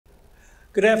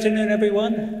Good afternoon,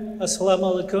 everyone.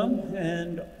 Assalamu alaikum,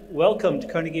 and welcome to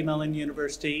Carnegie Mellon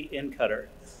University in Qatar.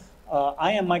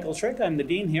 I am Michael Schrick, I'm the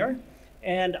dean here,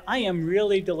 and I am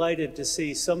really delighted to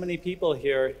see so many people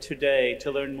here today to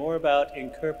learn more about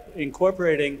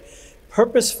incorporating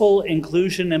purposeful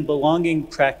inclusion and belonging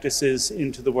practices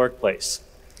into the workplace.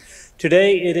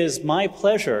 Today, it is my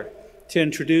pleasure to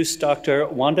introduce Dr.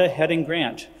 Wanda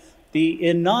Heading-Grant, the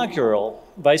inaugural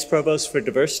Vice Provost for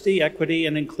Diversity, Equity,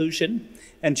 and Inclusion,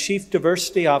 and Chief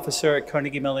Diversity Officer at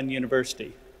Carnegie Mellon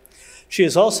University. She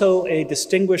is also a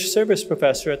Distinguished Service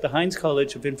Professor at the Heinz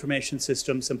College of Information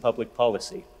Systems and Public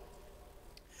Policy.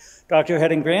 Dr.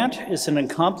 Heading-Grant is an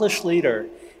accomplished leader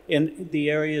in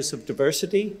the areas of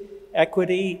diversity,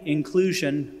 equity,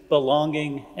 inclusion,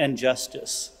 belonging, and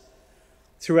justice.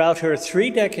 Throughout her 3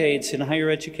 decades in higher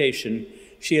education,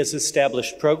 she has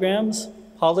established programs,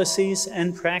 policies,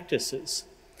 and practices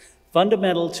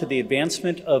fundamental to the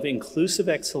advancement of inclusive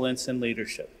excellence in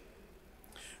leadership.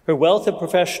 Her wealth of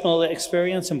professional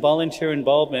experience and volunteer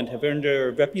involvement have earned her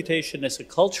a reputation as a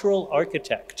cultural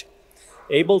architect,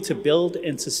 able to build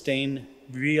and sustain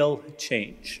real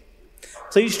change.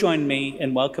 Please join me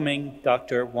in welcoming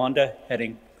Dr. Wanda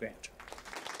Heading-Grant.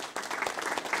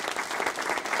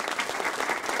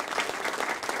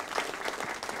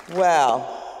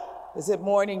 Well, is it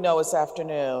morning? No, it's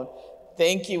afternoon.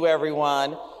 Thank you,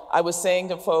 everyone. I was saying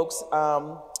to folks,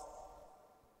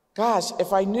 gosh,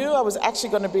 if I knew I was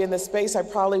actually going to be in this space, I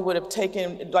probably would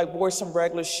have wore some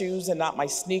regular shoes and not my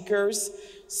sneakers.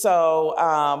 So,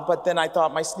 but then I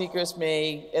thought my sneakers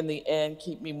may, in the end,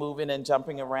 keep me moving and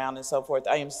jumping around and so forth.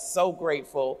 I am so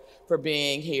grateful for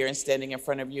being here and standing in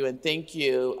front of you. And thank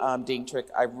you, Dean Trick.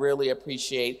 I really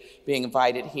appreciate being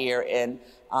invited here. And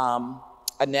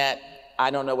Annette,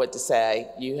 I don't know what to say.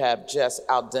 You have just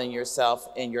outdone yourself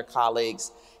and your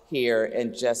colleagues here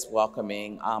and just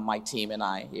welcoming my team and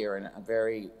I here, and I'm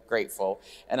very grateful.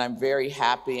 And I'm very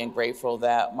happy and grateful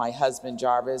that my husband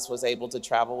Jarvis was able to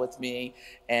travel with me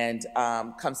and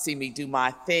come see me do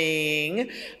my thing.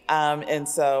 And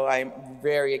so I'm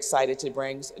very excited to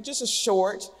bring just a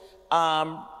short,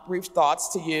 brief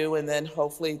thoughts to you, and then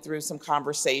hopefully through some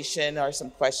conversation or some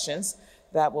questions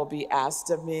that will be asked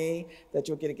of me, that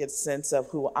you'll get a good sense of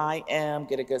who I am,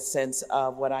 get a good sense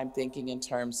of what I'm thinking in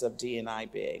terms of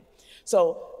D&IB.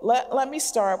 So let me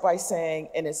start by saying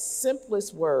in its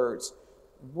simplest words,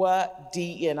 what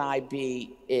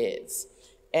D&IB is.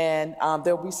 And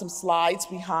there'll be some slides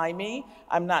behind me.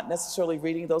 I'm not necessarily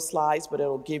reading those slides, but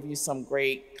it'll give you some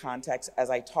great context as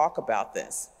I talk about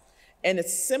this. In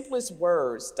its simplest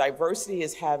words, diversity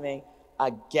is having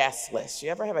a guest list. You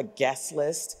ever have a guest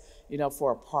list? You know,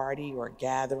 for a party or a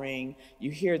gathering,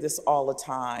 you hear this all the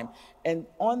time. And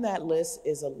on that list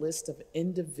is a list of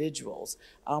individuals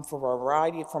from a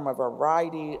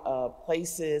variety of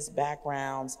places,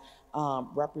 backgrounds,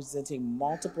 representing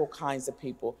multiple kinds of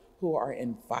people who are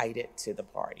invited to the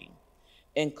party.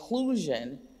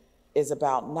 Inclusion is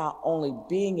about not only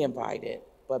being invited,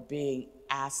 but being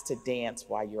asked to dance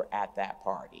while you're at that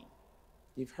party.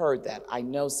 You've heard that. I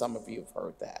know some of you have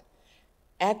heard that.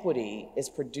 Equity is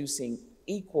producing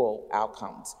equal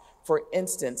outcomes. For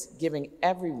instance, giving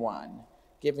everyone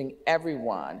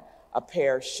a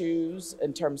pair of shoes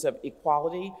in terms of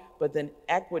equality, but then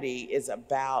equity is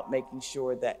about making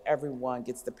sure that everyone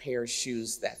gets the pair of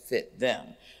shoes that fit them.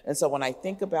 And so when I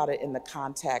think about it in the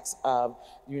context of,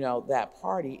 that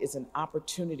party is an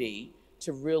opportunity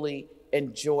to really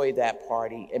enjoy that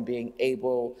party and being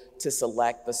able to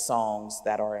select the songs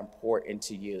that are important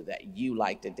to you, that you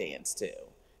like to dance to.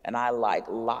 And I like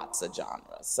lots of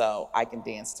genres, so I can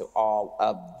dance to all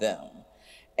of them.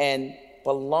 And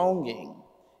belonging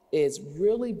is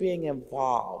really being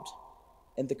involved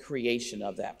in the creation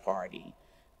of that party.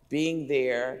 Being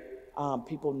there,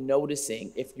 people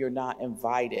noticing if you're not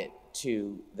invited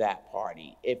to that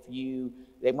party.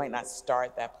 They might not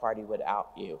start that party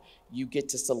without you. You get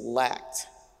to select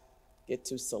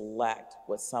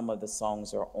what some of the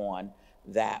songs are on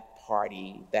that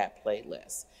party, that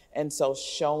playlist. And so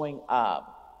showing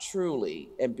up truly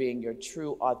and being your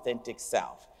true authentic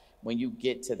self when you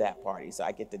get to that party. So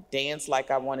I get to dance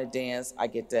like I want to dance. I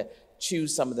get to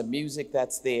choose some of the music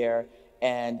that's there,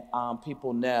 and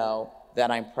people know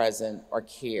that I'm present or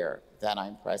care that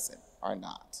I'm present or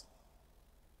not.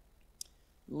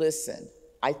 Listen,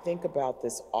 I think about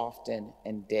this often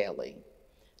and daily.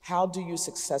 How do you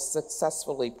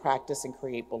successfully practice and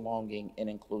create belonging and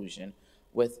inclusion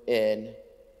within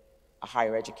a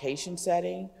higher education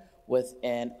setting,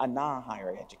 within a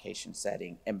non-higher education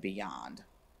setting, and beyond?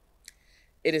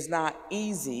 It is not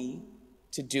easy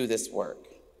to do this work,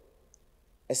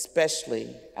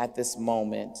 especially at this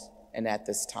moment and at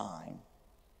this time.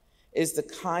 It is the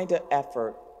kind of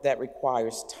effort that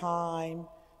requires time,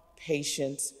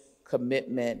 patience,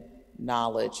 commitment,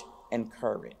 knowledge, and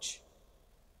courage.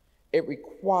 It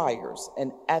requires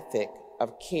an ethic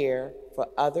of care for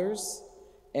others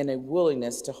and a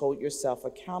willingness to hold yourself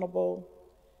accountable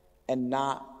and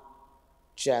not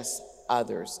just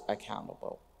others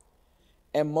accountable.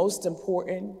 And most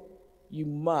important, you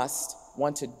must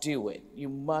want to do it. You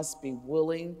must be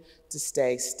willing to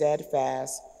stay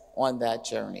steadfast on that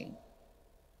journey.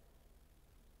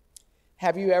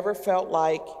 Have you ever felt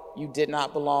like you did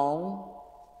not belong?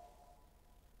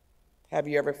 Have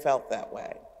you ever felt that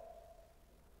way?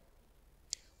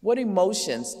 What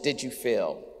emotions did you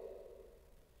feel?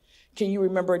 Can you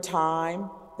remember a time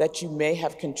that you may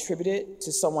have contributed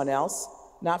to someone else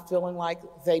not feeling like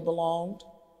they belonged?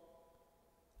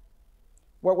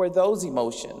 What were those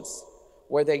emotions?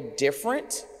 Were they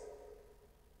different?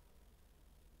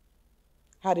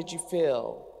 How did you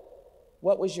feel?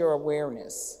 What was your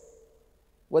awareness?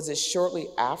 Was it shortly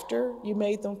after you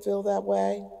made them feel that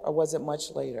way, or was it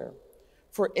much later?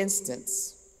 For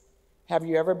instance, have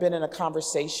you ever been in a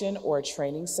conversation or a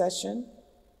training session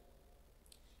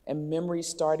and memories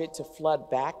started to flood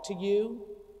back to you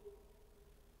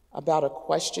about a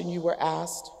question you were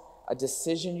asked, a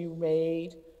decision you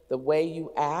made, the way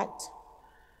you act?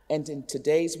 And in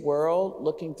today's world,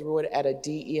 looking through it at a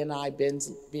DE&I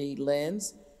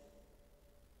lens,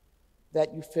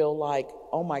 that you feel like,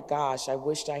 oh my gosh, I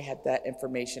wished I had that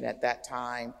information at that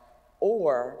time,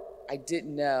 or I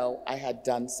didn't know I had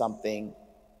done something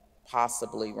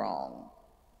possibly wrong.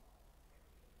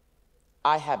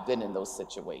 I have been in those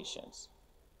situations.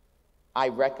 I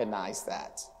recognize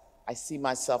that. I see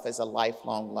myself as a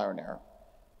lifelong learner.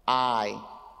 I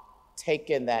take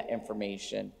in that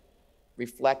information,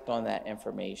 reflect on that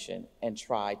information, and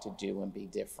try to do and be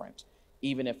different,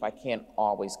 even if I can't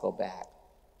always go back.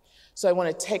 So I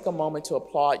want to take a moment to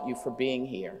applaud you for being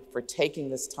here, for taking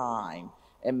this time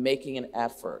and making an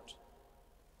effort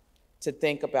to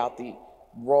think about the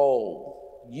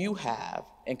role you have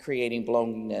in creating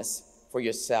belongingness for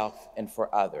yourself and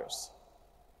for others.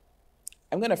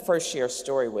 I'm going to first share a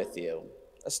story with you,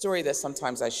 a story that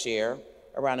sometimes I share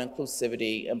around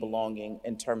inclusivity and belonging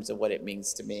in terms of what it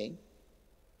means to me.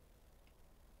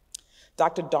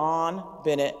 Dr. Dawn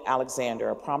Bennett Alexander,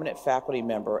 a prominent faculty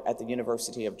member at the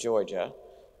University of Georgia,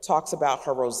 talks about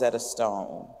her Rosetta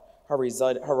Stone, her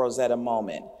Rosetta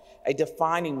moment, a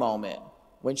defining moment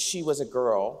when she was a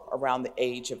girl around the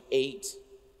age of 8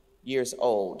 years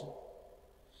old.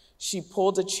 She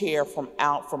pulled a chair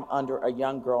out from under a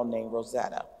young girl named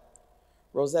Rosetta.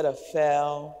 Rosetta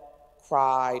fell,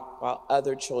 cried, while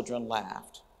other children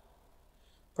laughed.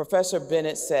 Professor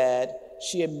Bennett said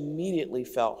she immediately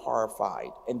felt horrified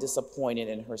and disappointed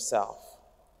in herself.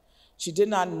 She did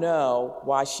not know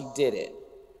why she did it.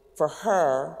 For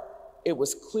her, it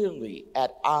was clearly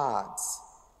at odds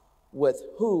with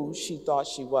who she thought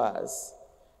she was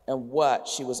and what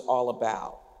she was all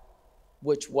about,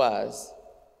 which was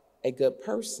a good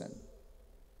person.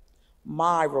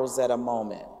 My Rosetta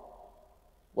moment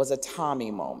was a Tommy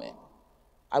moment.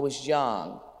 I was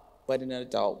young, but an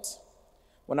adult.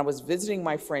 When I was visiting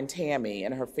my friend Tammy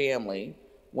and her family,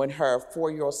 when her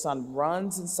 4-year-old son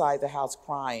runs inside the house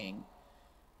crying,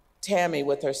 Tammy,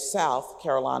 with her South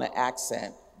Carolina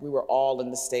accent, we were all in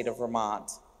the state of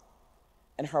Vermont,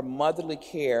 and her motherly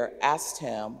care asked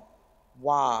him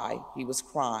why he was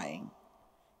crying.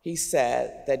 He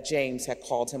said that James had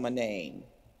called him a name.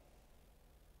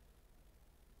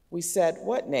 We said,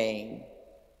 "What name?"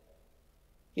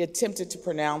 He attempted to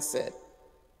pronounce it.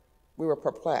 We were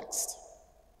perplexed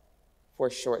for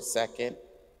a short second,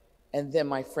 and then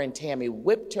my friend Tammy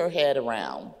whipped her head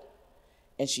around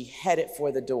and she headed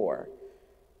for the door.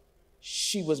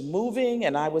 She was moving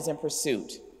and I was in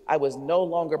pursuit. I was no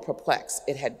longer perplexed.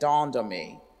 It had dawned on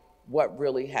me what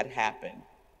really had happened,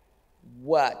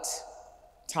 what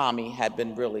Tommy had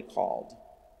been really called.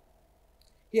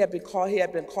 He had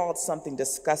been called something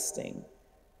disgusting,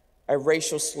 a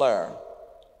racial slur.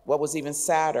 What was even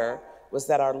sadder was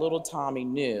that our little Tommy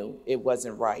knew it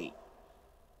wasn't right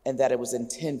and that it was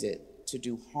intended to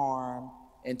do harm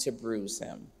and to bruise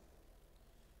him.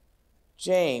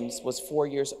 James was 4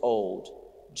 years old.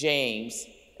 James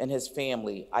and his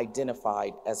family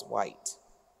identified as white.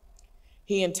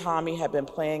 He and Tommy had been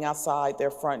playing outside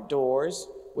their front doors,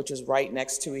 which was right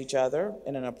next to each other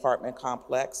in an apartment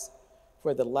complex,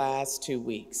 for the last 2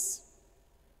 weeks.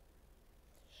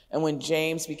 And when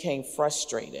James became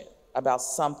frustrated about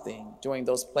something during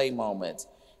those play moments,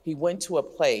 he went to a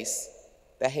place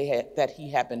that he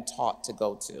had been taught to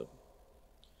go to.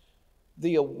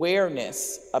 The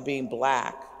awareness of being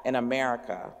Black in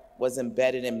America was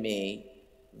embedded in me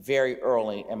very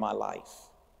early in my life.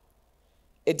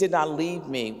 It did not leave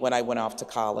me when I went off to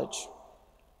college.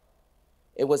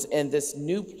 It was in this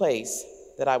new place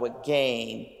that I would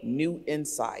gain new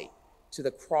insight to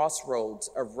the crossroads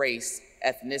of race,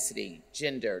 ethnicity,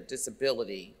 gender,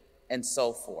 disability, and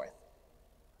so forth.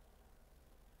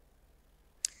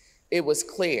 It was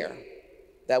clear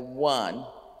that one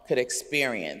could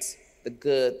experience the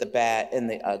good, the bad, and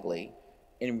the ugly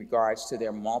in regards to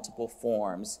their multiple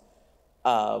forms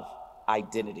of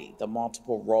identity, the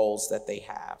multiple roles that they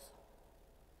have.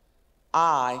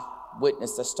 I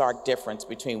witnessed a stark difference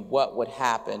between what would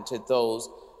happen to those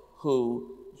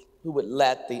who would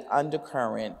let the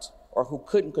undercurrent, or who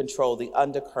couldn't control the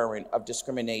undercurrent of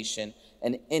discrimination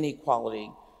and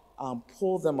inequality,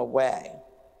 pull them away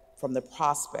from the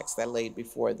prospects that laid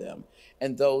before them,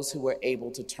 and those who were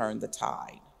able to turn the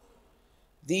tide.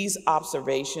 These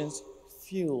observations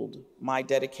fueled my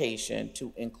dedication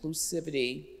to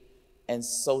inclusivity and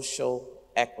social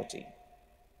equity.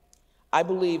 I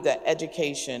believe that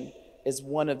education is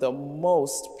one of the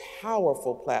most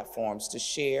powerful platforms to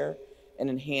share and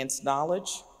enhance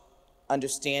knowledge,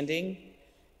 understanding,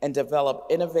 and develop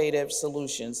innovative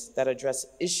solutions that address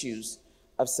issues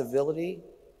of civility,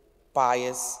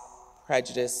 bias,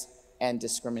 prejudice, and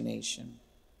discrimination.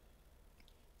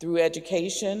 Through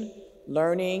education,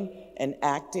 learning, and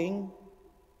acting,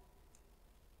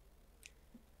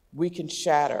 we can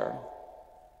shatter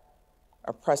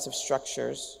oppressive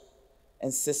structures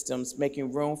and systems,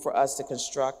 making room for us to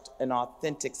construct an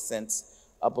authentic sense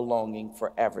of belonging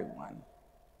for everyone.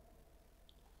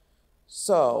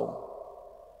 So,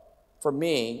 for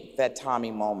me, that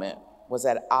Tommy moment was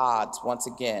at odds once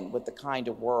again with the kind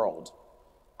of world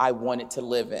I wanted to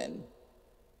live in.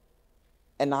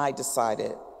 And I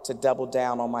decided to double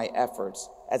down on my efforts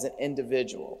as an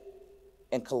individual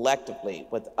and collectively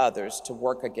with others to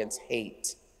work against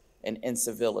hate and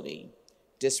incivility,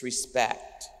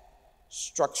 disrespect,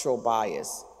 structural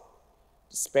bias,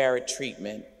 disparate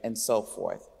treatment, and so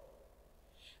forth,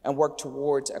 and work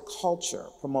towards a culture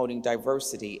promoting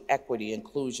diversity, equity,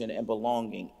 inclusion, and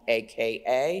belonging,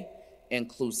 AKA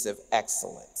inclusive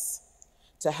excellence,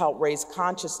 to help raise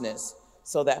consciousness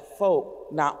so that folk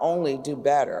not only do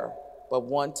better, but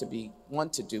want to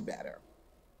do better,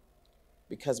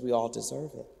 because we all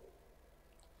deserve it.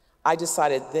 I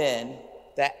decided then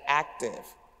that active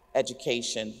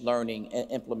education, learning, and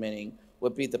implementing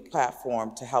would be the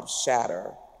platform to help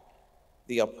shatter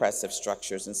the oppressive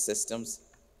structures and systems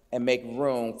and make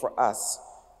room for us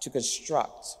to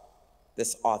construct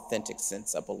this authentic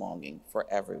sense of belonging for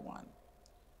everyone.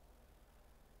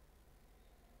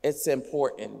 It's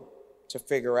important to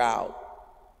figure out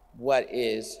what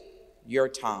is your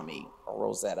Tommy or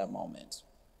Rosetta moment.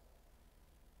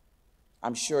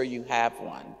 I'm sure you have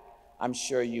one. I'm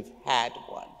sure you've had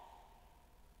one,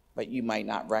 but you might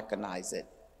not recognize it.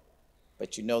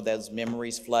 But you know those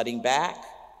memories flooding back.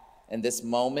 And this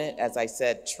moment, as I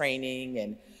said, training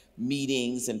and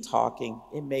meetings and talking,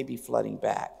 it may be flooding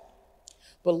back.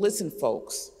 But listen,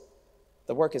 folks,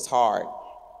 the work is hard.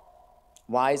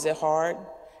 Why is it hard?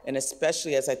 And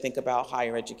especially as I think about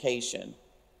higher education.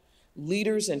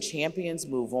 Leaders and champions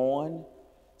move on.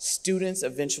 Students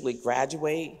eventually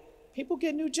graduate. People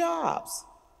get new jobs.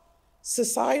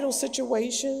 Societal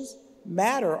situations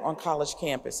matter on college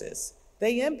campuses.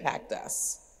 They impact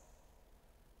us.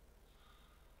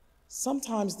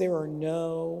 Sometimes there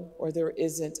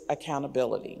isn't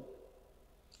accountability,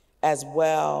 as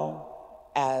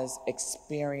well as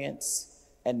experience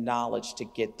and knowledge to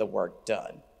get the work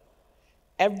done.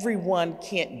 Everyone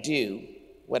can't do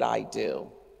what I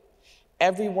do.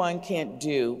 Everyone can't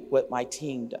do what my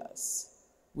team does.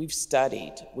 We've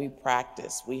studied, we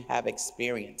practice, we have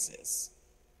experiences.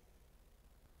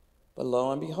 But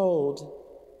lo and behold,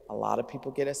 a lot of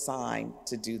people get assigned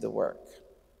to do the work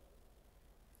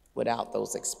without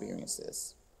those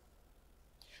experiences.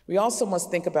 We also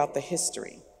must think about the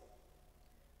history.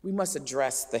 We must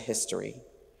address the history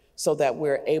so that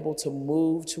we're able to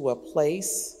move to a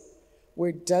place where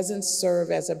it doesn't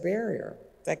serve as a barrier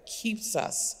that keeps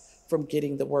us from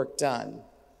getting the work done.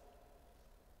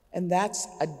 And that's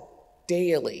a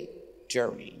daily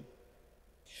journey.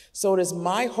 So it is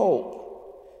my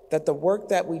hope that the work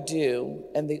that we do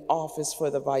in the Office for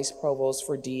the Vice Provost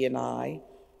for D&I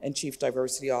and Chief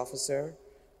Diversity Officer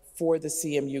for the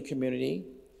CMU community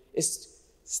is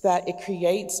that it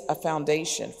creates a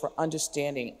foundation for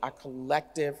understanding our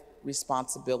collective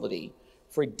responsibility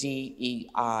for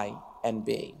DEI and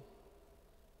B.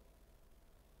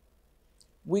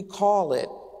 We call it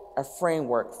a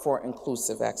framework for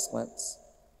inclusive excellence,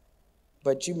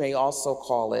 but you may also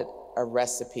call it a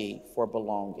recipe for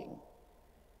belonging.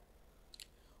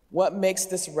 What makes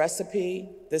this recipe,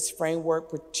 this framework,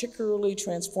 particularly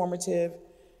transformative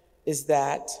is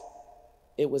that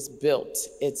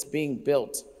it's being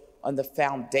built on the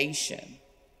foundation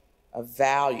of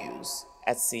values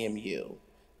at CMU,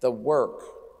 the work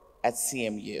at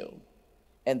CMU,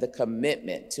 and the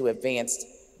commitment to advanced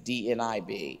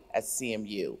DNIB at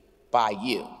CMU by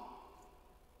you.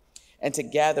 And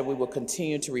together we will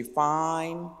continue to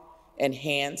refine,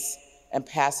 enhance, and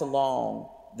pass along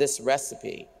this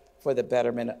recipe for the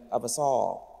betterment of us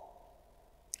all.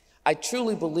 I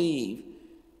truly believe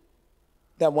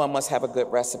that one must have a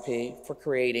good recipe for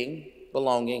creating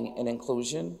belonging and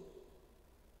inclusion.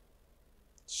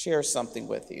 Share something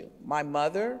with you. My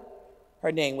mother,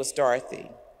 her name was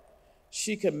Dorothy.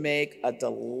 She could make a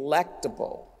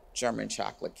delectable German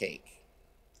chocolate cake.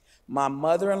 My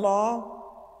mother-in-law,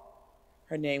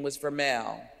 her name was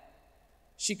Vermel.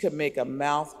 She could make a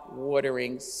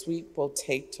mouth-watering sweet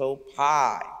potato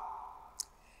pie.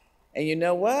 And you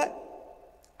know what?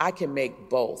 I can make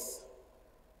both.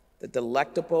 The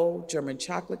delectable German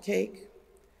chocolate cake,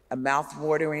 a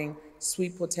mouth-watering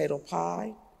sweet potato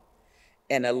pie,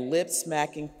 and a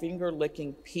lip-smacking,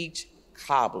 finger-licking peach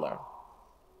cobbler.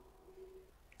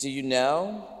 Do you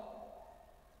know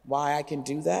why I can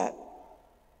do that?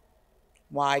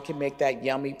 Why I can make that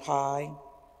yummy pie?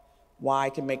 Why I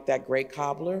can make that great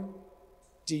cobbler?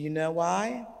 Do you know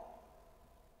why?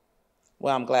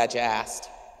 Well, I'm glad you asked.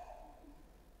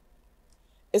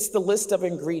 It's the list of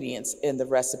ingredients in the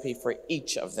recipe for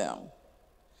each of them.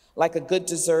 Like a good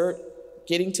dessert,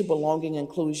 getting to belonging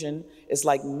inclusion is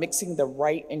like mixing the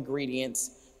right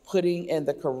ingredients, putting in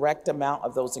the correct amount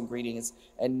of those ingredients,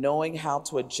 and knowing how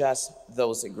to adjust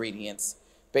those ingredients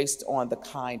based on the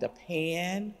kind of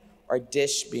pan or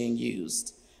dish being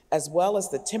used, as well as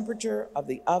the temperature of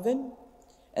the oven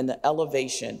and the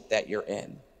elevation that you're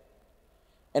in.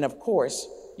 And of course,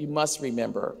 you must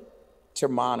remember to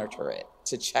monitor it,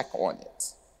 to check on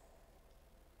it.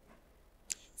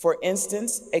 For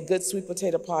instance, a good sweet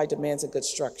potato pie demands a good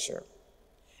structure.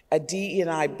 A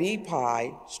DE&IB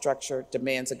pie structure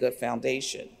demands a good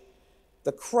foundation.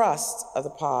 The crust of the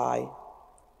pie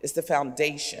is the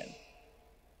foundation.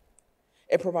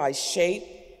 It provides shape,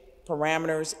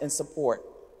 parameters, and support.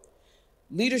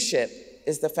 Leadership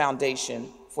is the foundation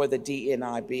for the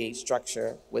DE&IB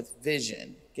structure with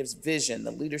vision, gives vision.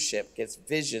 The leadership gives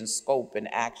vision, scope,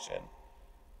 and action.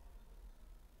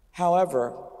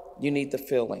 However, you need the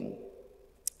filling.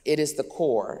 It is the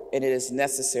core, and it is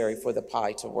necessary for the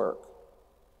pie to work.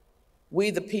 We,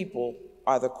 the people,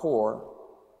 are the core.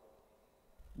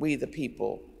 We, the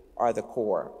people, are the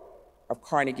core of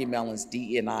Carnegie Mellon's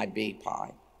DE&IB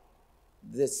pie,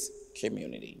 this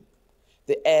community.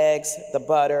 The eggs, the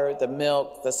butter, the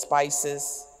milk, the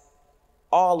spices,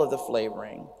 all of the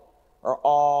flavoring are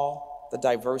all the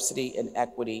diversity and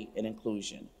equity and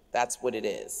inclusion. That's what it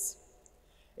is.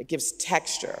 It gives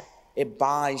texture. It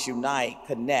binds, unite,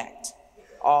 connect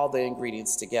all the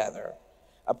ingredients together,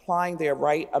 applying the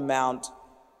right amount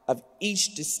of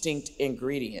each distinct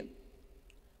ingredient,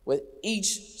 with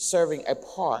each serving a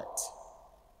part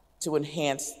to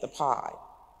enhance the pie.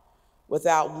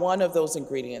 Without one of those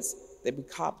ingredients,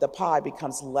 the pie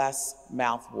becomes less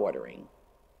mouth-watering.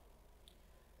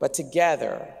 But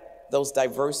together, those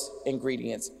diverse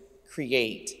ingredients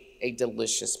create a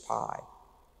delicious pie.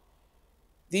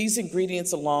 These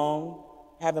ingredients alone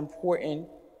have important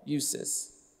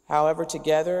uses. However,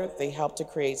 together, they help to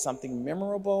create something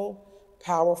memorable,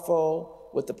 powerful,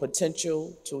 with the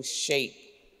potential to shape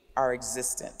our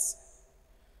existence.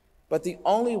 But the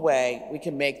only way we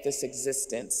can make this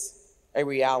existence a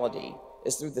reality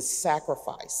is through the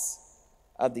sacrifice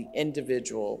of the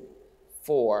individual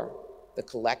for the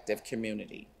collective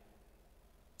community.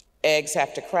 Eggs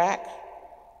have to crack,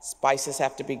 spices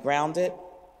have to be grounded,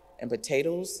 and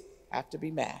potatoes have to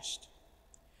be mashed.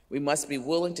 We must be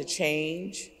willing to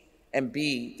change and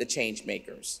be the change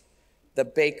makers, the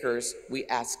bakers we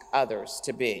ask others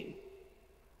to be.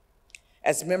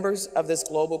 As members of this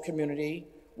global community,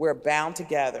 we're bound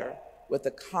together with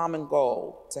a common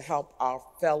goal to help our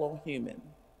fellow human,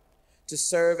 to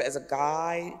serve as a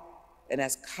guide and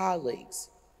as colleagues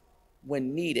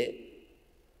when needed,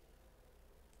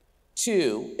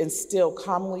 to instill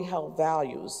commonly held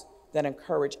values that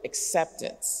encourage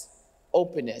acceptance,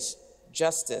 openness,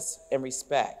 justice, and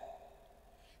respect.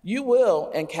 You will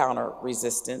encounter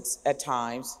resistance at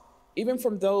times, even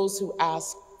from those who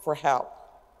ask for help.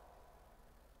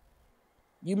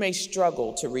 You may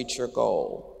struggle to reach your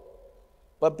goal,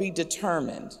 but be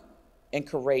determined and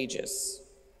courageous.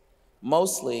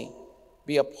 Mostly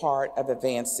be a part of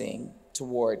advancing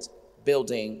towards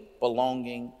building,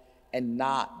 belonging, and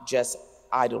not just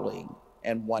idling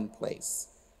in one place.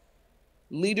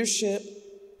 Leadership,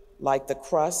 like the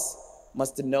crust,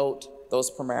 must denote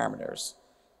those parameters.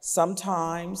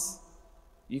 Sometimes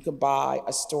you can buy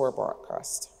a store-bought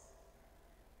crust.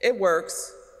 It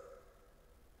works,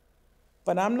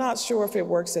 but I'm not sure if it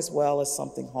works as well as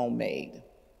something homemade.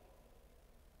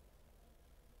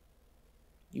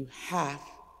 You have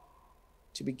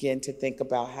to begin to think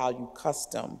about how you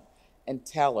custom and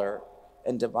tell her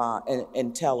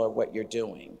what you're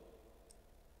doing.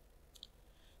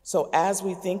 So as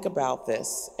we think about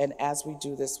this and as we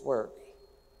do this work,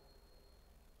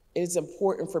 it is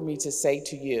important for me to say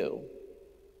to you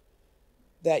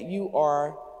that you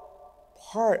are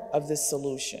part of this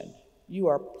solution. You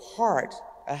are part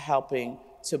of helping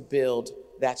to build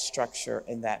that structure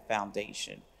and that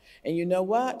foundation. And you know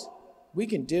what? We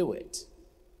can do it.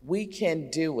 We can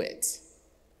do it.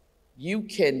 You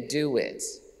can do it.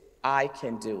 I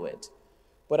can do it.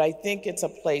 But I think it's a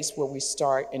place where we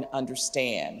start and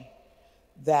understand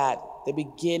that the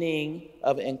beginning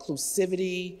of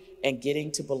inclusivity and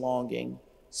getting to belonging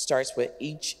starts with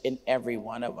each and every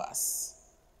one of us.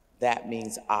 That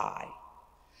means I.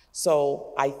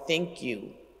 So I thank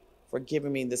you for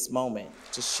giving me this moment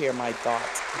to share my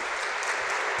thoughts.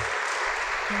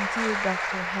 Thank you,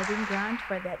 Dr. Heading-Grant,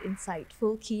 for that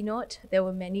insightful keynote. There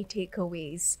were many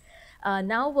takeaways.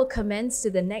 Now we'll commence to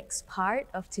the next part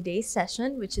of today's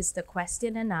session, which is the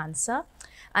question and answer.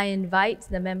 I invite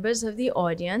the members of the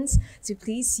audience to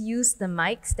please use the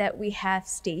mics that we have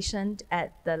stationed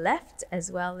at the left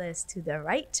as well as to the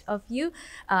right of you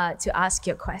to ask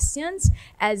your questions.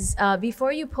 As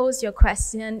before you pose your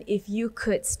question, if you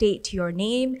could state your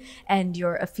name and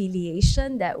your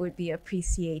affiliation, that would be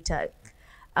appreciated.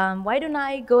 Why don't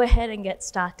I go ahead and get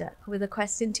started with a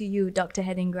question to you, Dr.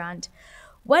 Heading-Grant.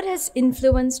 What has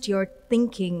influenced your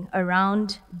thinking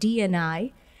around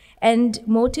D&I and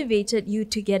motivated you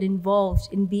to get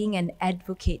involved in being an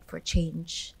advocate for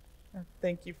change?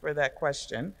 Thank you for that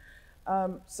question.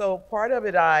 So part of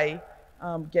it, I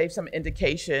gave some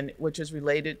indication, which is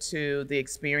related to the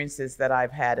experiences that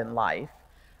I've had in life.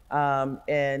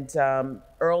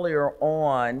 Earlier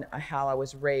on, how I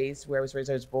was raised, where I was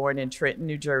raised, I was born in Trenton,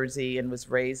 New Jersey, and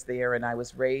was raised there. And I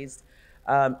was raised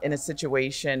in a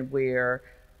situation where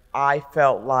I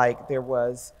felt like there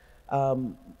was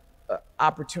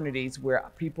opportunities where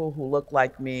people who look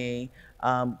like me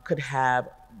could have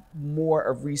more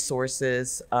of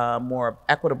resources, more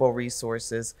equitable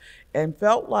resources, and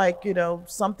felt like, you know,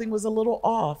 something was a little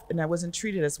off and I wasn't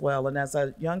treated as well. And as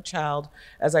a young child,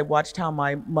 as I watched how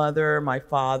my mother, my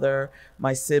father,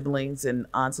 my siblings and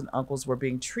aunts and uncles were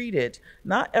being treated,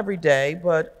 not every day,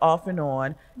 but off and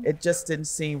on, it just didn't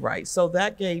seem right. So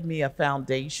that gave me a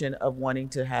foundation of wanting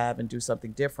to have and do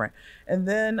something different. And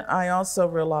then I also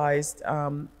realized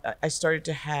I started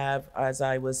to have, as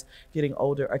I was getting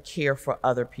older, a care for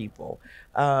other people,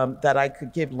 that I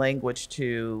could give language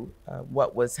to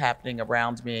what was happening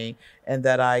around me, and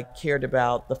that I cared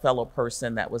about the fellow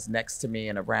person that was next to me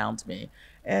and around me.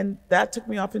 And that took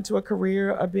me off into a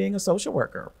career of being a social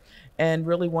worker and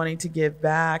really wanting to give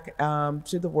back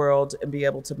to the world and be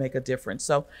able to make a difference.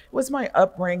 So it was my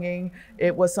upbringing.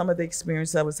 It was some of the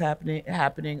experience that was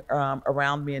happening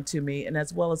around me and to me, and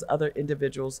as well as other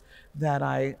individuals that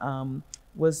I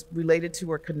was related to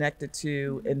or connected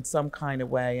to in some kind of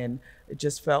way. And it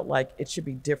just felt like it should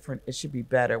be different. It should be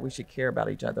better. We should care about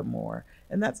each other more.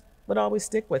 And that's what always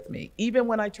stick with me. Even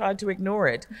when I tried to ignore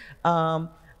it,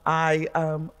 I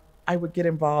would get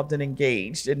involved and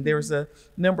engaged. And there's a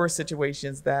number of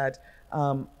situations that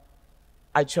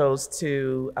I chose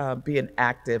to be an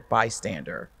active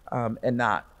bystander and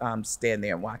not stand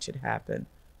there and watch it happen.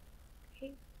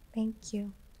 Okay, thank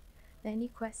you. Any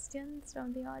questions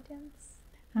from the audience?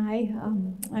 Hi,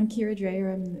 I'm Kira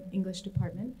Dreyer. I'm in the English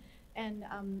department. And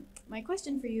my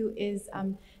question for you is,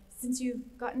 since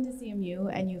you've gotten to CMU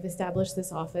and you've established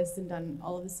this office and done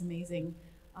all of this amazing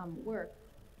work,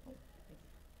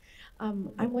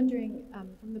 I'm wondering,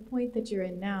 from the point that you're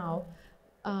in now,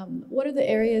 what are the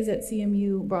areas at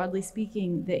CMU, broadly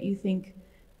speaking, that you think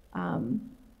are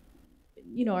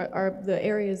the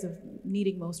areas of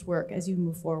needing most work as you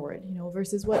move forward,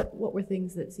 versus what were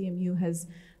things that CMU has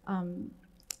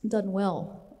done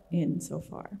well in so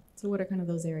far? So what are kind of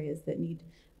those areas that need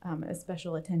a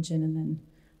special attention, and then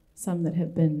some that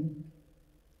have been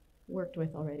worked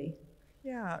with already?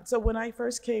 Yeah, so when I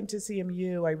first came to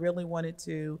CMU, I really wanted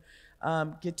to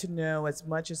get to know as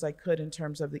much as I could in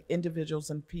terms of the individuals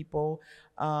and people,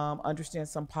 understand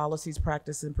some policies,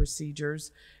 practice, and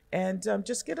procedures, and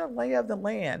just get a lay of the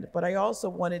land. But I also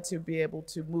wanted to be able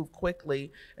to move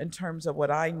quickly in terms of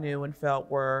what I knew and felt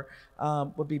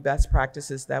would be best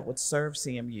practices that would serve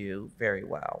CMU very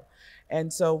well.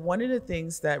 And so one of the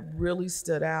things that really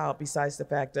stood out, besides the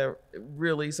fact of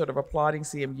really sort of applauding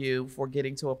CMU for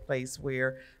getting to a place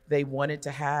where they wanted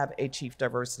to have a chief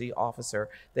diversity officer,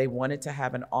 they wanted to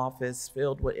have an office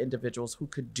filled with individuals who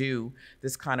could do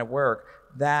this kind of work,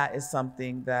 that is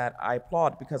something that I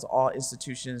applaud, because all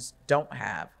institutions don't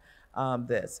have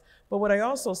this. But what I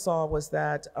also saw was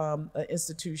that an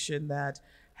institution that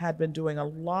had been doing a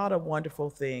lot of wonderful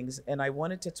things, and I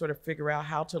wanted to sort of figure out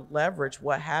how to leverage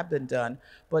what had been done,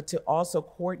 but to also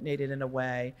coordinate it in a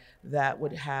way that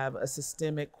would have a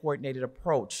systemic, coordinated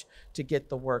approach to get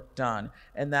the work done.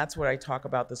 And that's what I talk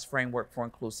about, this framework for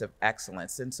inclusive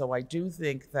excellence. And so I do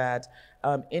think that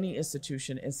any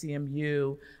institution, and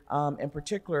CMU in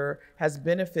particular, has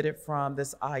benefited from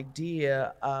this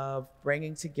idea of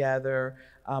bringing together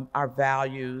our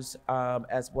values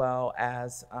as well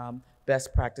as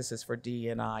best practices for D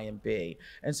and I and B.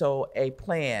 And so a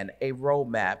plan, a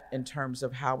roadmap in terms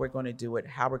of how we're going to do it,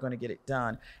 how we're going to get it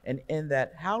done. And in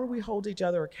that, how do we hold each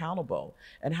other accountable?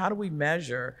 And how do we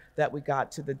measure that we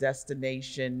got to the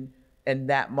destination in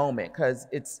that moment? Because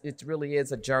it really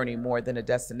is a journey more than a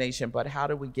destination, but how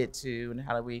do we get to, and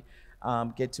how do we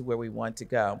get to where we want to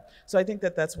go? So I think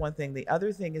that that's one thing. The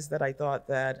other thing is that I thought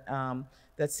that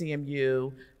that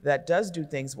CMU that does do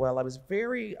things well, I was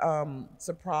very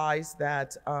surprised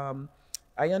that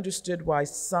I understood why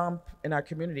some in our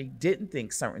community didn't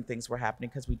think certain things were happening,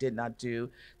 because we did not do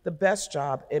the best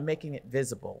job in making it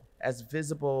visible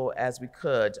as we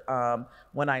could,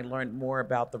 when I learned more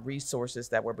about the resources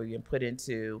that were being put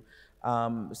into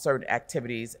certain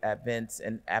activities, events,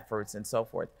 and efforts, and so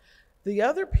forth. The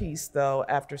other piece, though,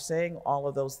 after saying all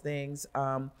of those things,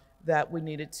 that we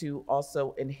needed to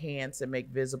also enhance and make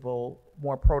visible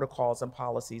more protocols and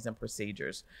policies and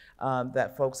procedures,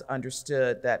 that folks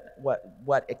understood that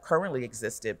what it currently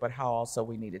existed, but how also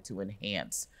we needed to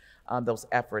enhance those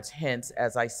efforts. Hence,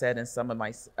 as I said in some of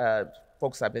my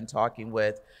folks I've been talking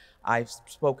with, I've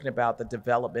spoken about the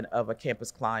development of a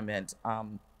campus climate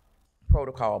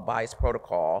protocol, bias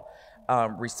protocol,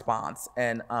 response,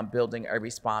 and building a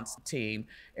response team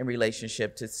in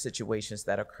relationship to situations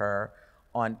that occur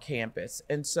on campus.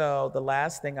 And so the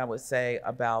last thing I would say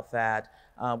about that,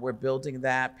 we're building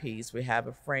that piece. We have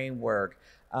a framework,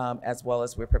 as well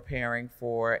as we're preparing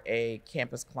for a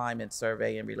campus climate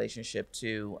survey in relationship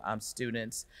to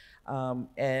students.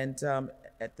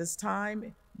 At this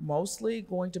time, mostly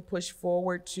going to push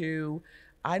forward to,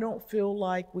 I don't feel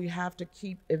like we have to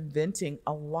keep inventing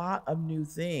a lot of new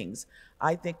things.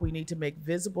 I think we need to make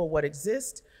visible what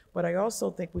exists, but I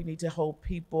also think we need to hold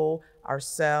people,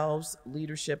 ourselves,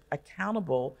 leadership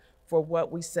accountable for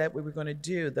what we said we were going to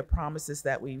do, the promises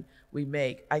that we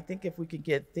make. I think if we could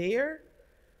get there,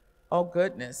 oh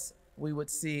goodness, we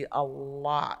would see a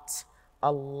lot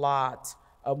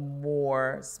of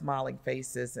more smiling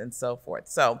faces and so forth.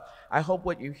 So I hope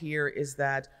what you hear is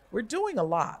that we're doing a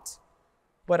lot.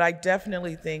 But I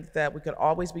definitely think that we could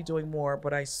always be doing more,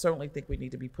 but I certainly think we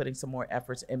need to be putting some more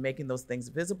efforts in making those things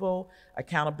visible,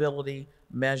 accountability,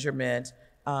 measurement,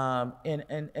 and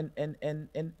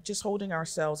just holding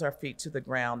ourselves, our feet to the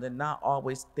ground, and not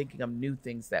always thinking of new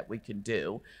things that we can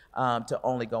do to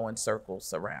only go in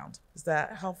circles around. Is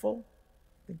that helpful?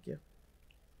 Thank you.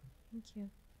 Thank you.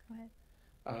 Go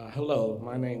ahead. Hello,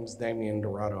 my name's Damian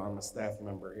Dorado. I'm a staff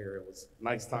member here. It was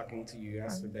nice talking to you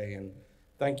yesterday, and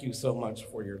thank you so much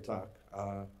for your talk.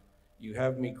 You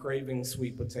have me craving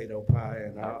sweet potato pie,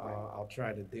 and I'll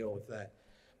try to deal with that.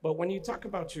 But when you talk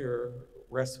about your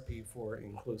recipe for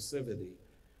inclusivity,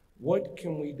 what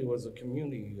can we do as a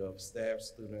community of staff,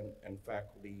 student, and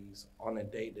faculties on a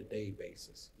day-to-day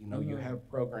basis? You know, you have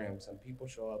programs and people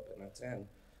show up and attend,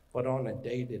 but on a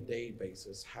day-to-day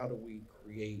basis, how do we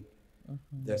create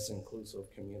this inclusive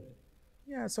community?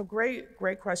 Yeah, so great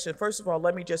question. First of all,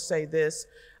 let me just say this,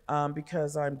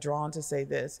 because I'm drawn to say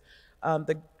this.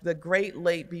 The great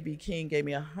late B.B. King gave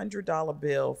me $100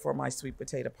 bill for my sweet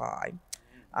potato pie.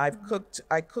 I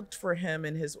cooked for him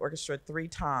and his orchestra 3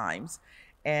 times,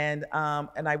 and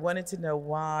I wanted to know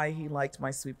why he liked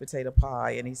my sweet potato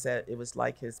pie, and he said it was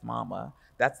like his mama.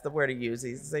 That's the word he used.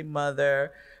 He said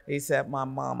mother. He said my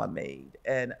mama made,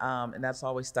 and that's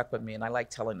always stuck with me, and I like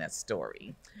telling that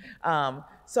story. But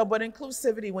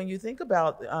inclusivity, when you think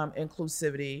about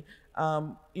inclusivity,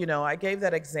 you know, I gave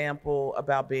that example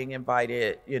about being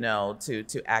invited, you know,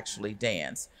 to actually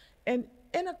dance, and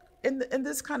in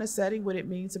this kind of setting, what it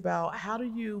means about how do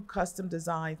you custom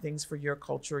design things for your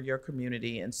culture, your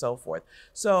community, and so forth.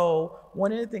 So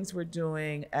one of the things we're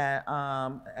doing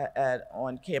on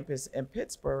campus in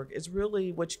Pittsburgh is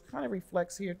really, which kind of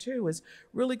reflects here too, is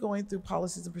really going through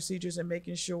policies and procedures and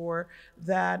making sure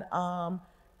that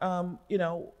you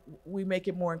know, we make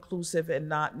it more inclusive and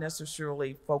not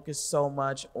necessarily focus so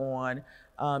much on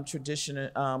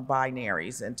traditional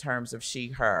binaries in terms of she,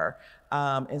 her.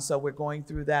 And so we're going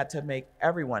through that to make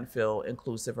everyone feel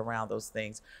inclusive around those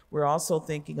things. We're also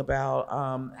thinking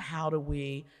about how do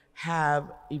we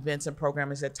have events and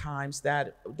programs at times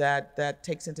that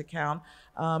takes into account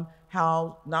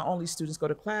how not only students go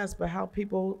to class, but how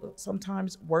people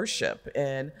sometimes worship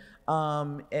and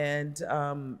how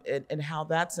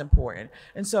that's important.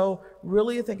 And so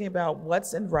really thinking about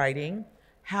what's in writing,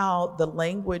 how the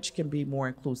language can be more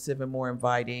inclusive and more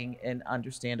inviting and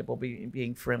understandable,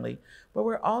 being friendly. But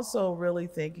we're also really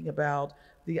thinking about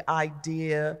the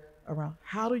idea around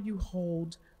how do you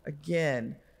hold,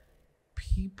 again,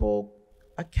 people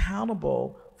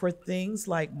accountable for things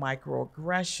like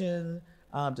microaggression,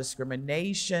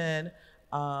 discrimination,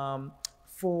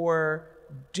 for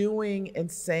doing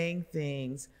and saying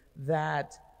things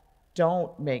that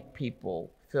don't make people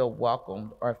feel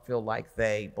welcomed or feel like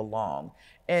they belong.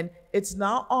 And it's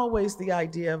not always the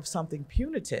idea of something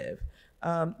punitive.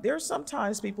 There are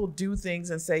sometimes people do things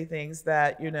and say things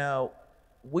that, you know,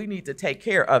 we need to take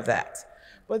care of that.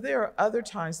 But there are other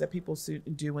times that people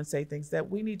do and say things that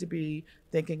we need to be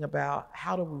thinking about.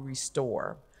 How do we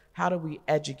restore? How do we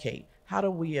educate? How do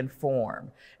we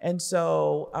inform? And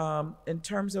so in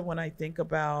terms of when I think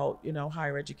about, you know,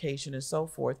 higher education and so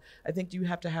forth, I think you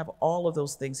have to have all of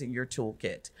those things in your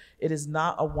toolkit. It is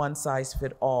not a one size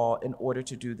fit all in order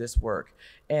to do this work.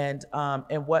 And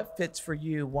what fits for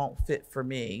you won't fit for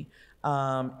me.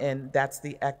 And that's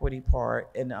the equity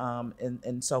part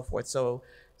and so forth.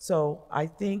 So I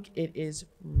think it is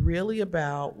really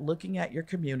about looking at your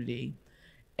community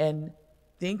and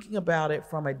thinking about it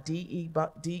from a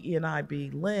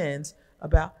DE&IB lens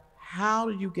about how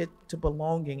do you get to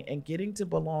belonging, and getting to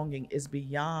belonging is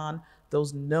beyond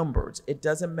those numbers. It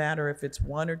doesn't matter if it's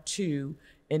one or two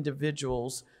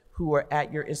individuals who are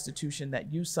at your institution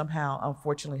that you somehow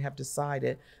unfortunately have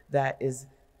decided that is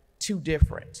too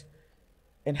different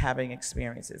in having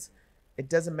experiences. It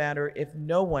doesn't matter if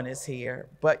no one is here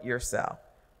but yourself.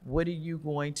 What are you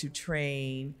going to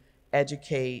train,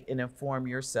 educate, and inform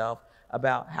yourself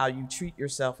about how you treat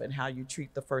yourself and how you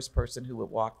treat the first person who would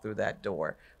walk through that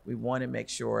door? We want to make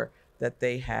sure that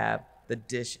they have the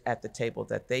dish at the table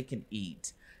that they can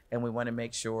eat. And we want to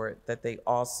make sure that they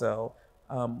also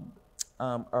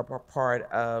are part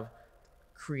of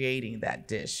creating that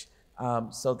dish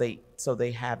so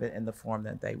they have it in the form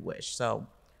that they wish. So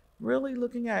really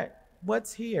looking at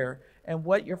what's here and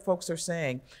what your folks are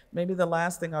saying. Maybe the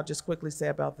last thing I'll just quickly say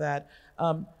about that,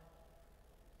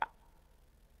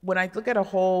 when I look at a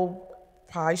whole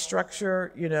pie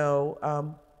structure, you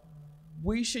know,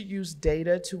 we should use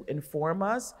data to inform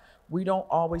us. We don't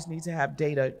always need to have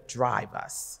data drive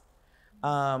us.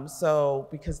 So,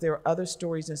 because there are other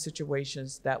stories and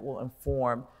situations that will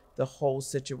inform the whole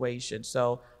situation.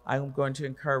 So I'm going to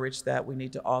encourage that we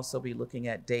need to also be looking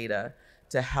at data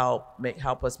to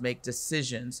help us make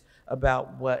decisions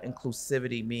about what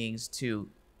inclusivity means to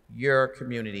your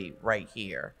community right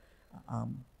here.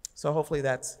 So hopefully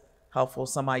that's helpful,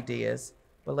 some ideas,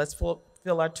 but let's fill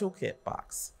our toolkit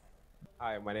box.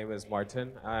 Hi, my name is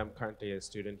Martin. I'm currently a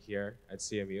student here at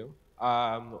CMU.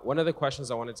 One of the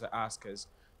questions I wanted to ask is,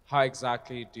 how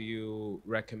exactly do you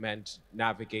recommend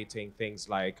navigating things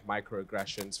like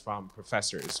microaggressions from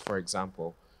professors, for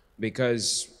example?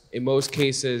 Because in most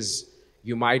cases,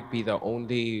 you might be the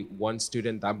only one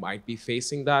student that might be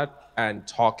facing that, and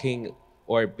talking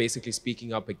or basically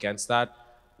speaking up against that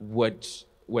would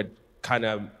kind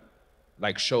of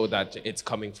like show that it's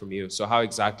coming from you. So how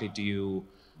exactly do you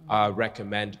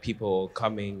recommend people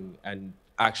coming and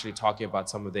actually talking about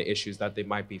some of the issues that they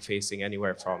might be facing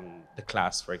anywhere from the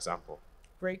class, for example?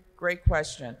 Great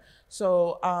question.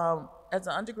 So as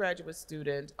an undergraduate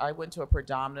student, I went to a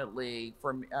predominantly,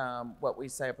 what we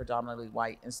say a predominantly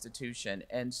white institution.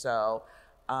 And so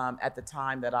at the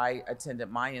time that I attended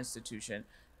my institution,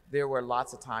 there were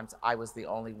lots of times I was the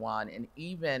only one. And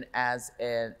even as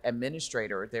an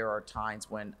administrator, there are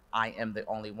times when I am the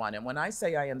only one. And when I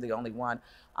say I am the only one,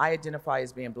 I identify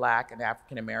as being Black and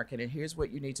African American. And here's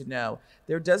what you need to know.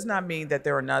 There does not mean that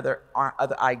there aren't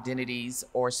other identities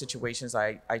or situations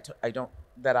I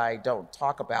don't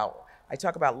talk about. I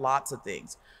talk about lots of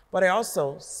things, but I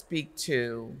also speak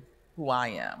to who I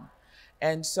am.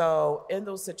 And so in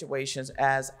those situations,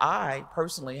 as I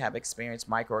personally have experienced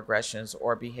microaggressions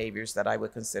or behaviors that I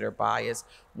would consider bias,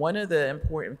 one of the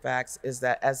important facts is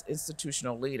that as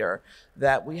institutional leader,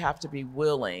 that we have to be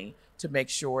willing to make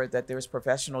sure that there's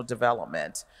professional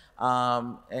development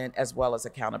and as well as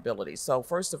accountability. So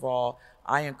first of all,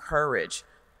 I encourage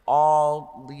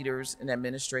all leaders in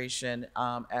administration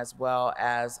as well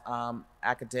as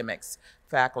academics,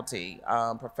 faculty,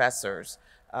 professors,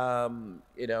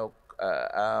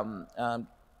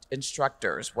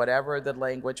 instructors, whatever the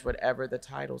language, whatever the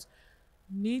titles,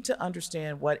 need to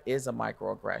understand what is a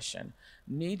microaggression,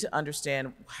 need to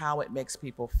understand how it makes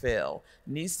people feel,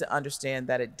 needs to understand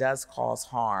that it does cause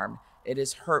harm, it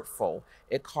is hurtful,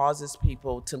 it causes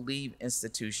people to leave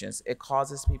institutions, it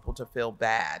causes people to feel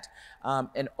bad,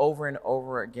 and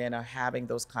over again having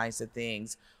those kinds of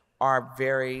things are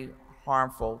very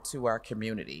harmful to our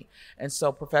community. And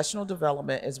so professional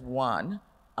development is one,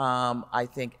 I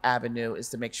think, avenue is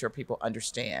to make sure people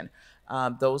understand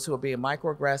those who are being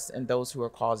microaggressed and those who are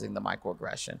causing the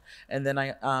microaggression. And then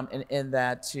in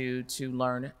that to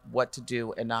learn what to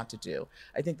do and not to do.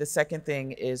 I think the second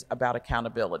thing is about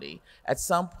accountability. At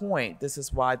some point, this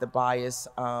is why the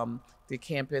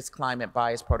campus climate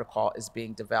bias protocol is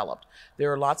being developed.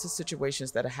 There are lots of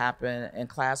situations that happen in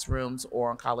classrooms or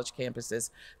on college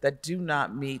campuses that do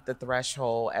not meet the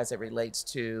threshold as it relates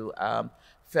to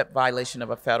violation of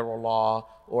a federal law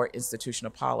or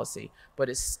institutional policy, but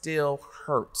it still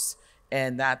hurts.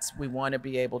 And we want to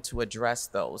be able to address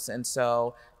those. And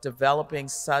so developing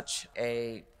such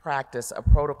a practice, a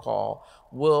protocol,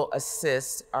 will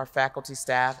assist our faculty,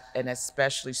 staff, and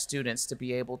especially students to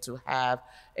be able to have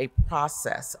a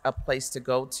process, a place to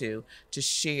go to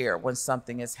share when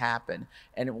something has happened.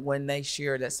 And when they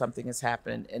share that something has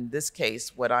happened, in this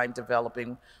case, what I'm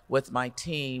developing with my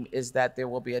team is that there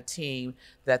will be a team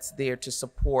that's there to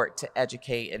support, to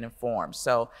educate, and inform.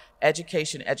 So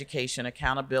education,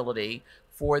 accountability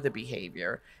for the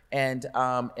behavior, and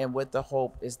with the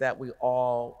hope is that we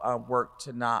all work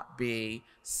to not be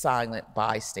silent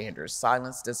bystanders.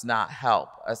 Silence does not help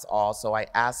us all. So I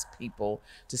ask people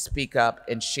to speak up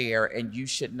and share, and you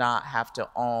should not have to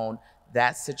own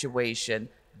that situation,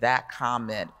 that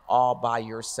comment all by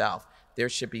yourself. There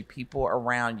should be people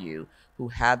around you who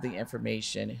have the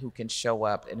information, who can show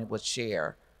up and would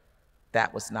share.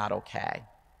 That was not okay.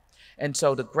 And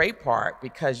so the great part,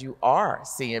 because you are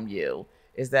CMU,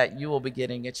 is that you will be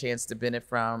getting a chance to benefit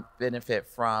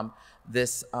from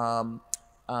this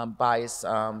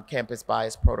campus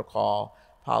bias protocol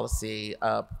policy.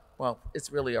 Well,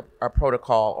 it's really a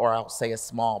protocol, or I'll say a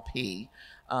small p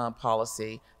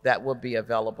policy that will be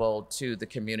available to the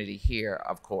community here,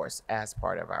 of course, as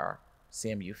part of our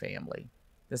CMU family.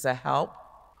 Does that help?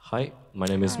 Hi, my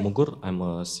name is Mugur. I'm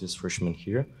a CS freshman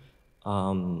here.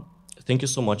 Thank you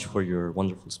so much for your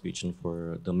wonderful speech and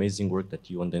for the amazing work that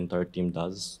you and the entire team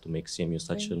does to make CMU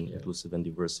such an inclusive and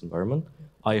diverse environment.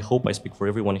 I hope I speak for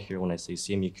everyone here when I say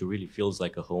CMUQ really feels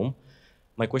like a home.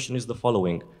 My question is the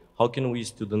following: how can we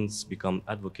students become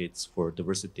advocates for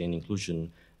diversity and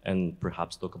inclusion, and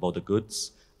perhaps talk about the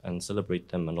goods and celebrate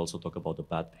them, and also talk about the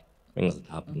bad things that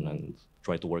happen and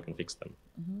try to work and fix them?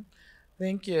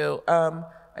 Thank you.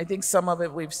 I think some of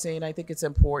it we've seen. I think it's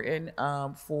important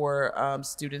for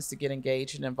students to get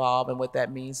engaged and involved, and what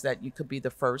that means, that you could be the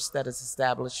first that is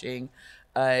establishing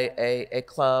a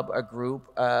club, a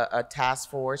group, a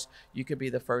task force. You could be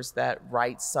the first that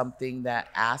writes something that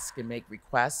asks and make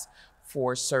requests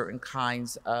for certain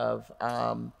kinds of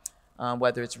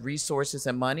whether it's resources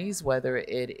and monies, whether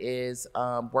it is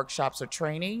workshops or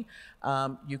training.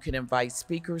 You can invite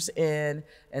speakers in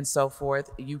and so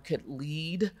forth. You could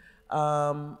lead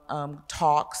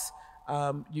talks.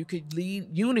 You could lead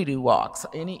unity walks,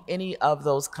 any of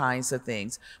those kinds of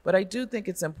things. But I do think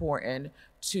it's important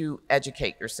to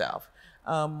educate yourself.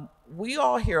 We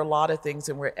all hear a lot of things,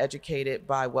 and we're educated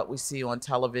by what we see on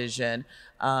television.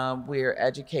 We're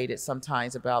educated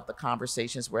sometimes about the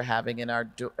conversations we're having in our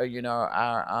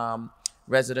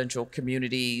residential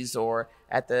communities or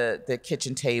at the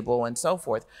kitchen table and so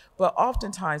forth. But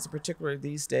oftentimes, particularly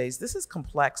these days, this is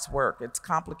complex work. It's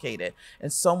complicated,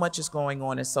 and so much is going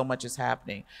on and so much is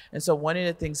happening. And so one of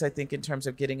the things I think in terms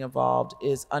of getting involved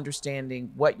is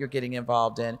understanding what you're getting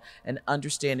involved in, and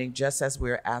understanding, just as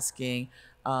we're asking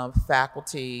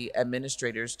faculty,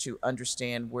 administrators to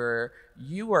understand where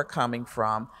you are coming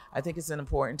from, I think it's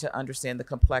important to understand the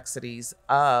complexities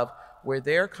of where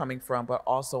they're coming from, but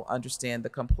also understand the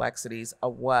complexities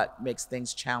of what makes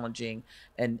things challenging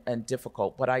and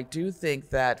difficult. But I do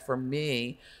think that for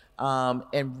me,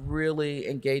 and really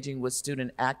engaging with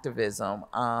student activism,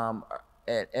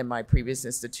 in my previous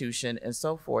institution and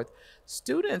so forth.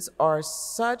 Students are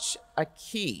such a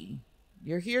key.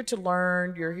 You're here to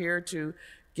learn, you're here to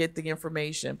get the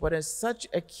information, but it's such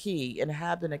a key and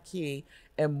have been a key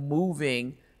in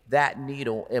moving that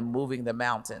needle and moving the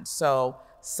mountain. So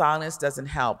silence doesn't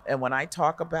help. And when I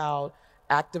talk about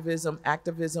activism,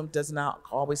 activism does not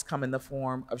always come in the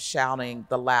form of shouting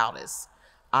the loudest.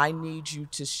 I need you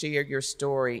to share your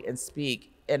story and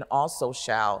speak and also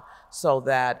shout so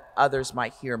that others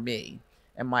might hear me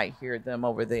and might hear them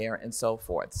over there and so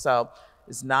forth. So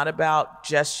it's not about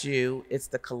just you, it's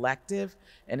the collective,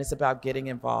 and it's about getting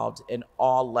involved in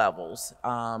all levels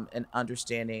and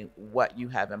understanding what you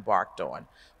have embarked on.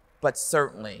 But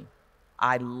certainly,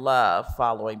 I love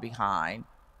following behind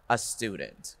a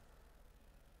student.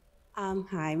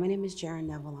 Hi, my name is Jaron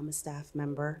Neville. I'm a staff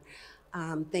member.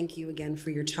 Thank you again for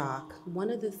your talk. One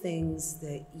of the things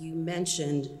that you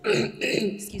mentioned,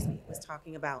 excuse me, was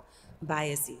talking about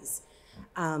biases.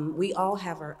 We all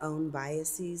have our own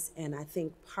biases, and I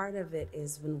think part of it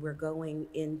is when we're going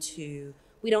into,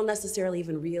 we don't necessarily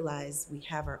even realize we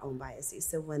have our own biases.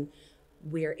 So when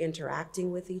we're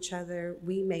interacting with each other,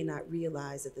 we may not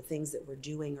realize that the things that we're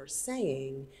doing or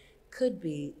saying could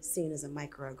be seen as a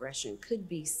microaggression, could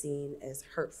be seen as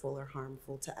hurtful or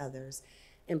harmful to others.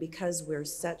 And because we're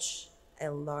such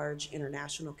a large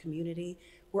international community,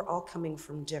 we're all coming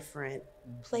from different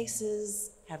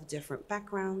places, have different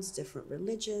backgrounds, different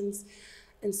religions.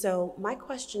 And so my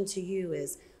question to you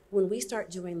is, when we start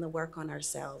doing the work on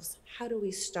ourselves, how do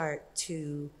we start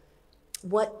to,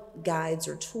 what guides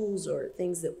or tools or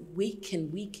things that we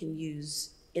can use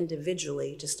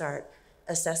individually to start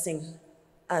assessing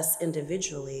us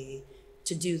individually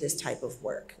to do this type of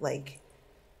work?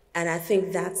 And I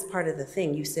think that's part of the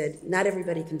thing. You said not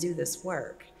everybody can do this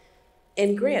work.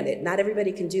 And granted, not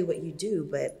everybody can do what you do,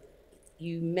 but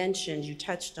you mentioned, you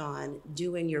touched on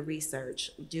doing your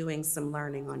research, doing some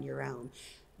learning on your own.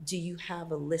 Do you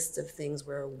have a list of things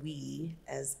where we,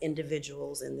 as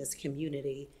individuals in this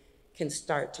community, can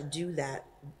start to do that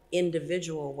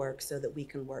individual work so that we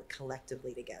can work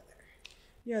collectively together?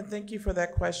 Yeah, thank you for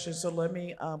that question. So let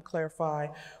me clarify.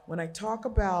 When I talk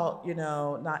about,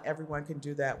 not everyone can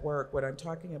do that work, what I'm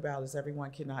talking about is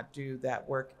everyone cannot do that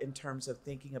work in terms of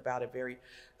thinking about it very,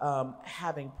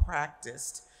 having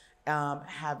practiced,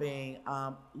 having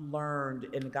learned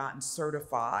and gotten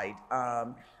certified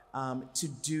to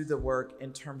do the work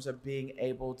in terms of being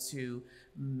able to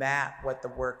map what the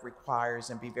work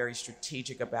requires and be very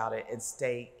strategic about it and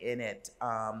stay in it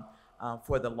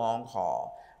for the long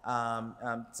haul.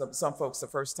 Some folks, the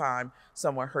first time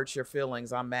someone hurts your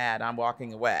feelings, I'm mad, I'm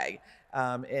walking away.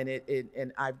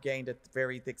 And I've gained a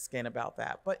very thick skin about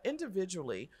that. But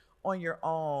individually, on your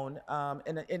own,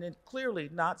 and it clearly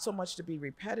not so much to be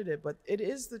repetitive, but it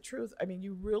is the truth. I mean,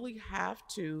 you really have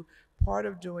to, part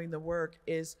of doing the work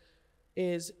is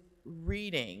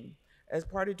reading. As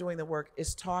part of doing the work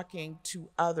is talking to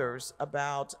others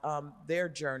about their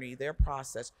journey, their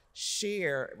process,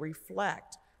 share,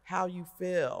 reflect how you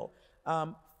feel,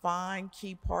 find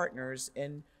key partners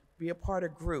and be a part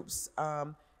of groups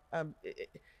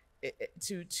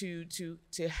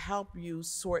to help you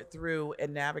sort through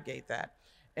and navigate that.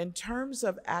 In terms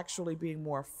of actually being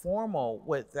more formal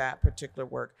with that particular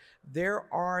work, there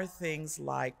are things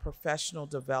like professional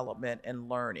development and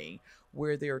learning,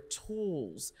 where there are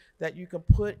tools that you can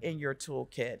put in your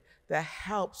toolkit that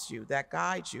helps you, that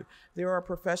guides you. There are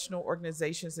professional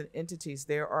organizations and entities.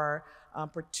 There are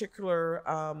particular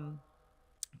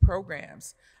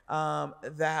programs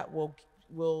that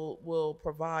will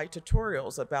provide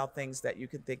tutorials about things that you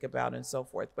can think about and so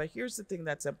forth. But here's the thing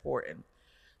that's important,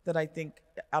 that I think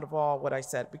out of all what I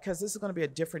said, because this is going to be a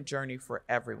different journey for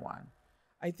everyone.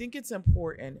 I think it's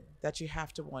important that you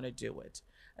have to want to do it.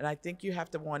 And I think you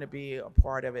have to want to be a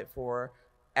part of it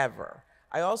forever.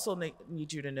 I also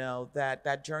need you to know that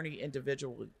that journey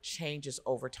individually changes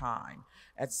over time.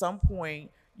 At some point,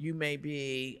 you may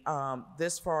be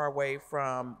this far away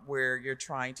from where you're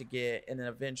trying to get, and then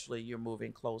eventually you're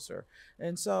moving closer.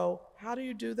 And so how do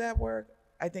you do that work?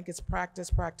 I think it's practice,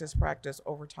 practice, practice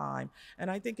over time. And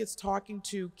I think it's talking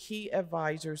to key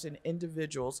advisors and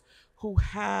individuals who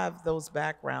have those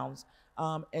backgrounds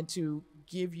and to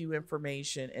give you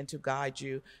information and to guide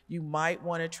you. You might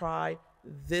want to try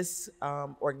this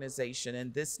organization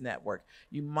and this network.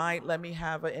 You might let me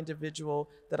have an individual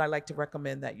that I like to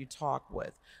recommend that you talk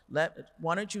with.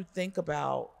 Why don't you think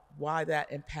about why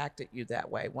that impacted you that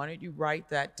way? Why don't you write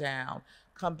that down?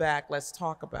 Come back, let's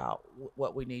talk about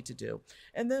what we need to do.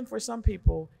 And then for some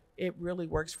people, it really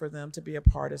works for them to be a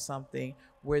part of something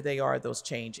where they are those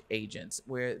change agents,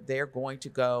 where they're going to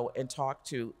go and talk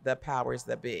to the powers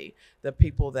that be, the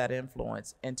people that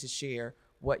influence, and to share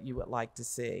what you would like to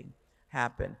see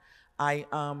happen. I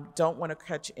don't want to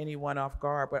catch anyone off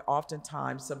guard, but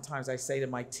sometimes I say to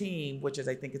my team, which is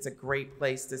I think it's a great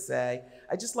place to say,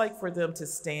 I just like for them to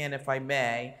stand, if I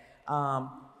may,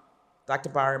 Dr.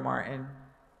 Byron Martin,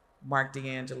 Mark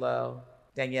D'Angelo,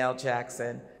 Danielle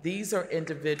Jackson. These are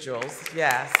individuals,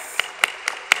 yes.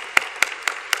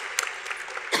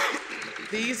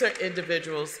 These are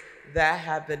individuals that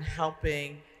have been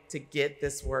helping to get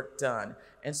this work done.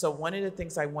 And so one of the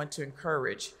things I want to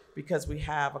encourage, because we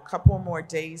have a couple more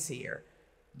days here,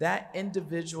 that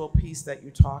individual piece that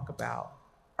you talk about,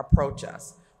 approach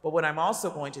us. But what I'm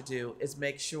also going to do is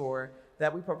make sure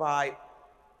that we provide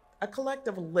a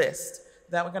collective list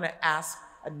that we're going to ask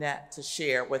Annette to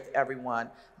share with everyone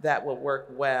that will work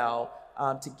well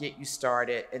to get you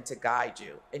started and to guide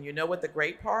you. And you know what the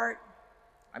great part?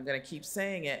 I'm going to keep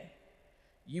saying it.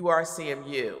 You are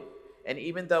CMU. And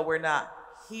even though we're not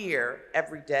here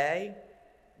every day,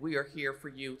 we are here for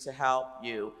you to help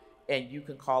you. And you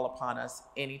can call upon us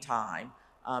anytime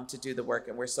to do the work.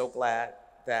 And we're so glad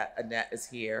that Annette is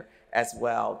here as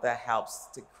well. That helps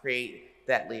to create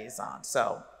that liaison.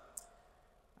 So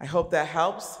I hope that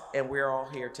helps, and we're all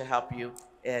here to help you,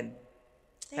 and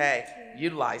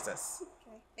utilize us.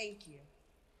 Okay, thank you.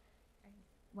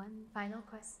 One final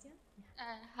question.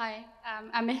 Hi,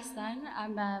 I'm Ihsan.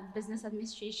 I'm a business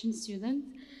administration student.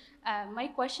 My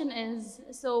question is,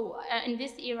 in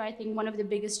this era, I think one of the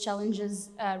biggest challenges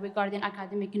regarding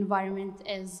academic environment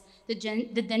is the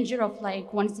danger of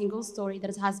like one single story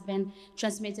that has been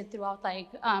transmitted throughout like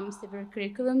several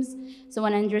curriculums. So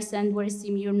I understand where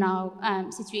CMU now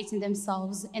situating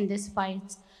themselves in this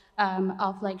fight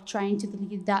of like trying to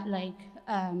delete that like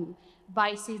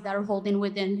biases that are holding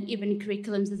within even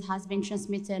curriculums that has been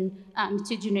transmitted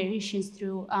to generations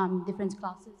through different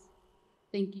classes.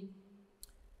 Thank you.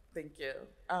 Thank you.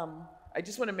 I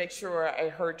just want to make sure I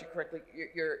heard you correctly.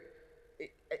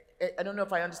 I don't know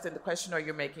if I understand the question or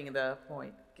you're making the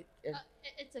point.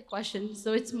 It's a question.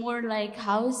 So it's more like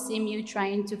how is CMU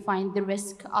trying to find the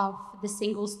risk of the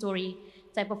single story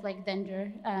type of like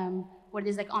danger, where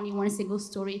there's like only one single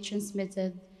story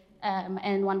transmitted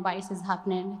and one bias is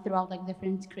happening throughout like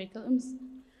different curriculums?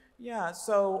 Yeah,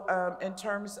 so in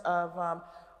terms of,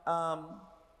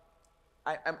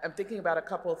 I'm thinking about a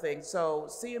couple of things. So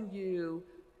CMU,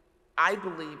 I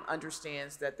believe,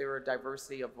 understands that there are a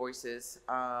diversity of voices,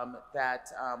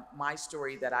 that my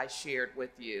story that I shared with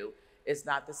you is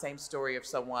not the same story of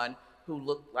someone who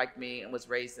looked like me and was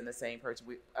raised in the same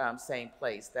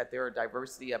place, that there are a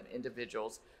diversity of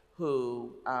individuals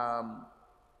who,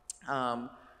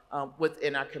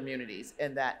 within our communities,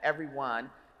 and that everyone,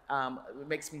 it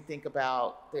makes me think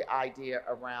about the idea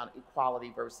around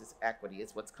equality versus equity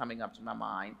is what's coming to my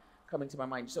mind.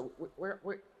 So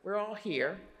we're all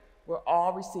here. We're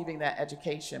all receiving that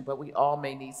education, but we all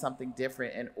may need something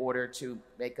different in order to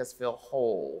make us feel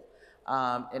whole,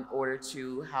 in order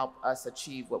to help us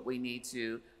achieve what we need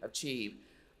to achieve.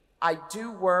 I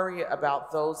do worry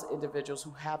about those individuals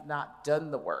who have not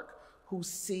done the work, who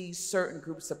see certain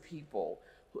groups of people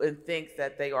and think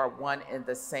that they are one and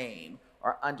the same,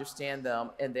 or understand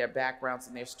them and their backgrounds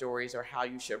and their stories, or how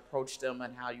you should approach them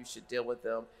and how you should deal with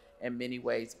them in many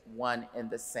ways one and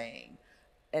the same.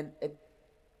 And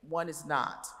one is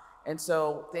not. And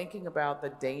so thinking about the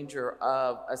danger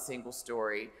of a single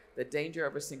story, the danger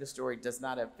of a single story does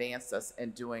not advance us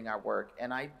in doing our work.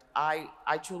 And I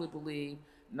truly believe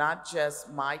not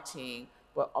just my team,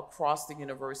 but across the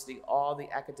university, all the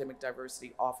academic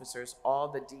diversity officers, all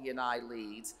the D&I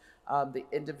leads, the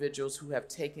individuals who have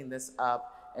taken this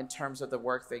up in terms of the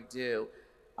work they do,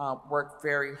 work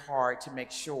very hard to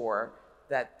make sure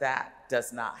that that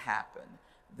does not happen,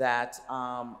 that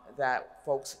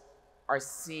folks are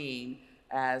seen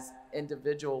as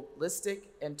individualistic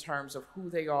in terms of who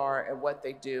they are and what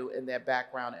they do in their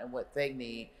background and what they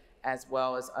need, as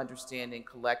well as understanding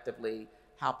collectively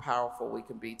how powerful we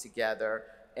can be together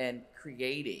in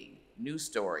creating new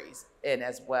stories, and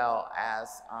as well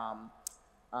as,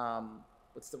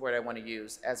 what's the word I want to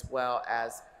use, as well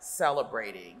as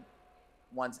celebrating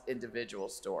one's individual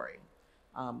story.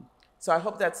 So I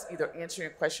hope that's either answering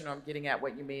your question or I'm getting at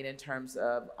what you mean in terms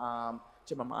of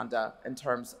Chimamanda, in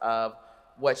terms of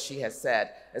what she has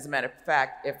said. As a matter of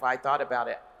fact, if I thought about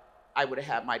it, I would have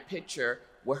had my picture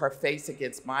with her face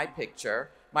against my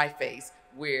picture, my face,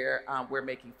 where we're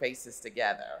making faces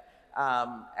together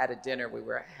at a dinner we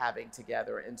were having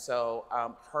together. And so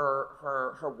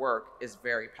her work is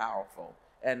very powerful.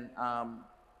 And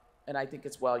And I think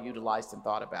it's well utilized and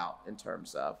thought about in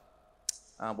terms of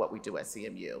what we do at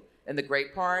CMU. And the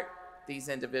great part, these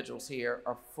individuals here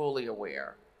are fully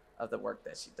aware of the work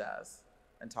that she does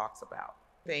and talks about.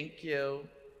 Thank you.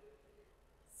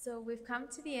 So we've come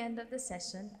to the end of the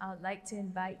session. I would like to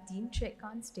invite Dean Trick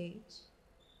on stage.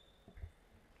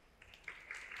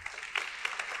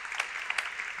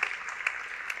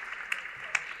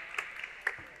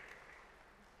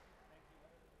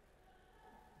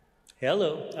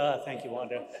 Hello, thank you,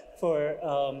 Wanda, for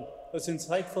those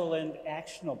insightful and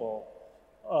actionable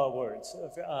words.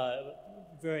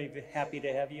 Very happy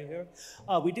to have you here.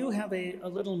 We do have a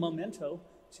little memento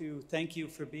to thank you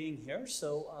for being here.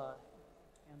 So,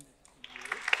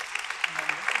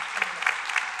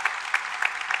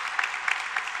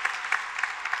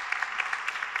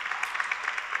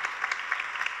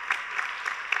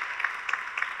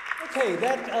 okay,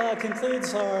 that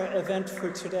concludes our event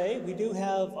for today. We do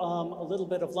have a little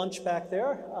bit of lunch back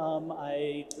there.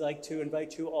 I'd like to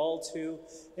invite you all to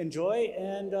enjoy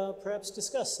and perhaps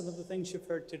discuss some of the things you've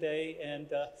heard today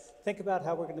and think about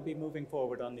how we're going to be moving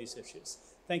forward on these issues.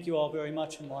 Thank you all very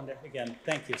much, and Wanda, again,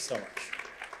 thank you so much.